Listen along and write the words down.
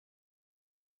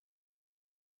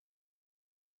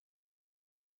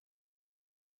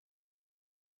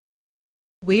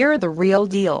We're the real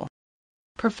deal.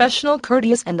 Professional,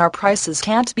 courteous, and our prices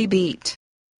can't be beat.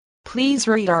 Please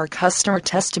read our customer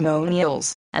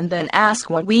testimonials, and then ask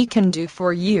what we can do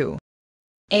for you.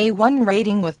 A1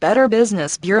 rating with Better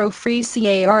Business Bureau, free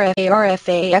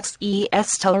CARFAX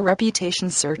stellar reputation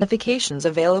certifications,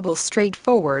 available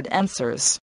straightforward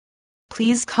answers.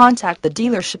 Please contact the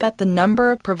dealership at the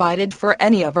number provided for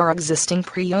any of our existing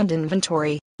pre-owned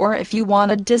inventory, or if you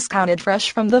want a discounted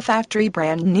fresh from the factory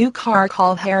brand new car,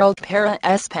 call Harold Para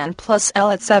S-Pen plus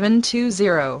L at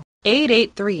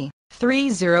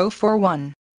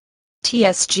 720-883-3041.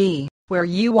 TSG, where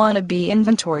you want to be.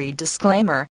 Inventory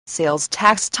disclaimer: sales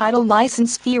tax, title,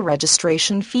 license fee,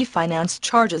 registration fee, finance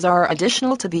charges are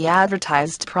additional to the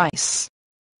advertised price.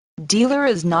 Dealer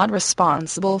is not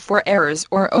responsible for errors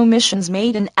or omissions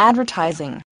made in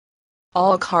advertising.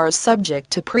 All cars subject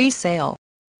to pre-sale.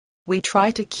 We try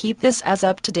to keep this as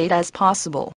up to date as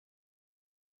possible.